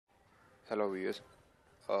Hello viewers,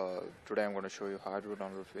 today I'm going to show you how to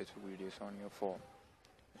download Facebook videos on your phone.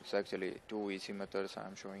 It's actually two easy methods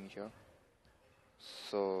I'm showing here.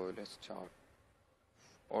 So let's start.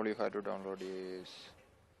 All you have to download is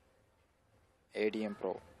ADM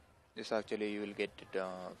Pro. This actually you will get it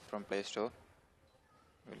from Play Store.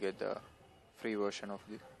 You will get the free version of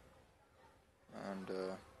it. And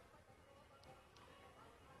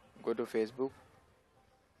go to Facebook.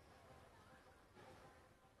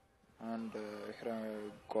 And here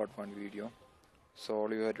I got one video. So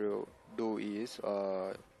all you have to do is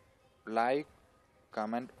like,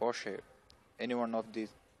 comment or share. Any one of these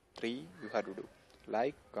three you have to do.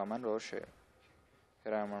 Like, comment or share.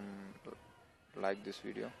 Here I am on like this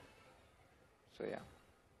video. So yeah.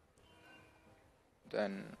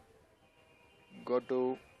 Then go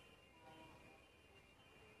to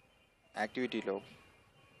activity log.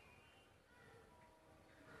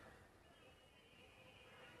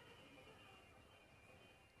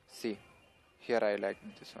 See, here I like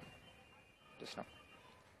this one. Just now.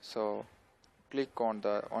 So click on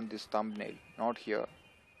this thumbnail, not here,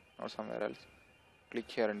 not somewhere else. Click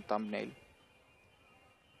here in thumbnail,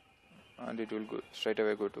 and it will go straight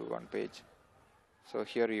away go to one page. So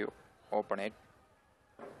here you open it.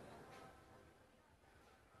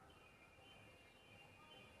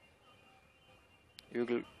 You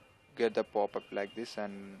will get the pop-up like this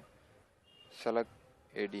and select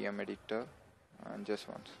ADM editor and just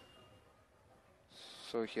once.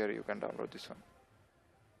 So here you can download this one.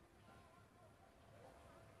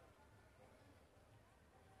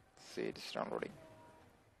 See, it is downloading.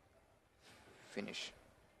 Finish.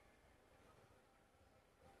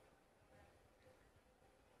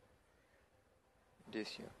 This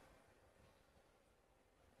here.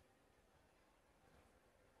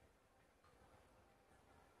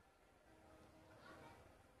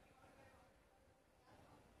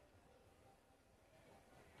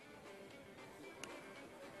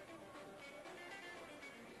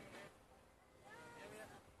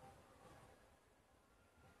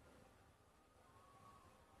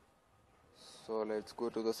 So let's go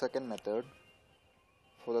to the second method.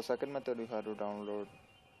 For the second method, you have to download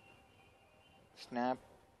Snap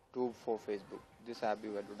Tube for Facebook. This app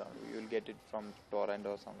you have to download. You will get it from torrent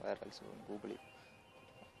or somewhere else. Google it.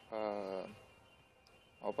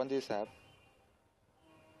 Open this app.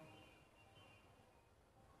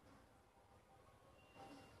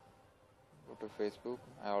 Go to Facebook.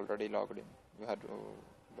 I already logged in. You have to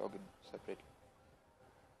log in separately.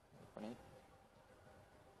 Open it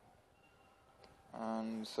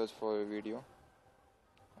and search for a video,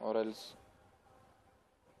 or else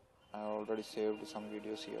I already saved some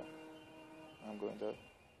videos here. I'm going to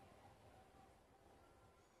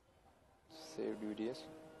saved videos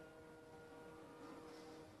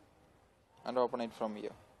and open it from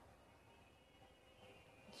here.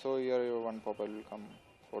 So here your one pop-up will come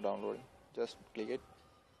for downloading. Just click it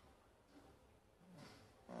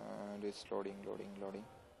and it's loading.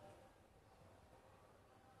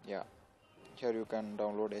 Yeah, here you can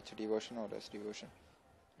download HD version or SD version,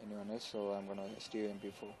 anyone else. So I'm gonna SD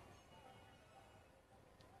MP4.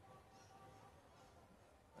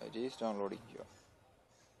 It is downloading here.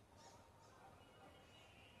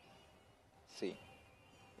 See,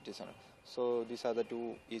 it is on. So these are the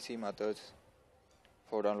two easy methods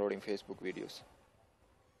for downloading Facebook videos.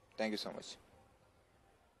 Thank you so much.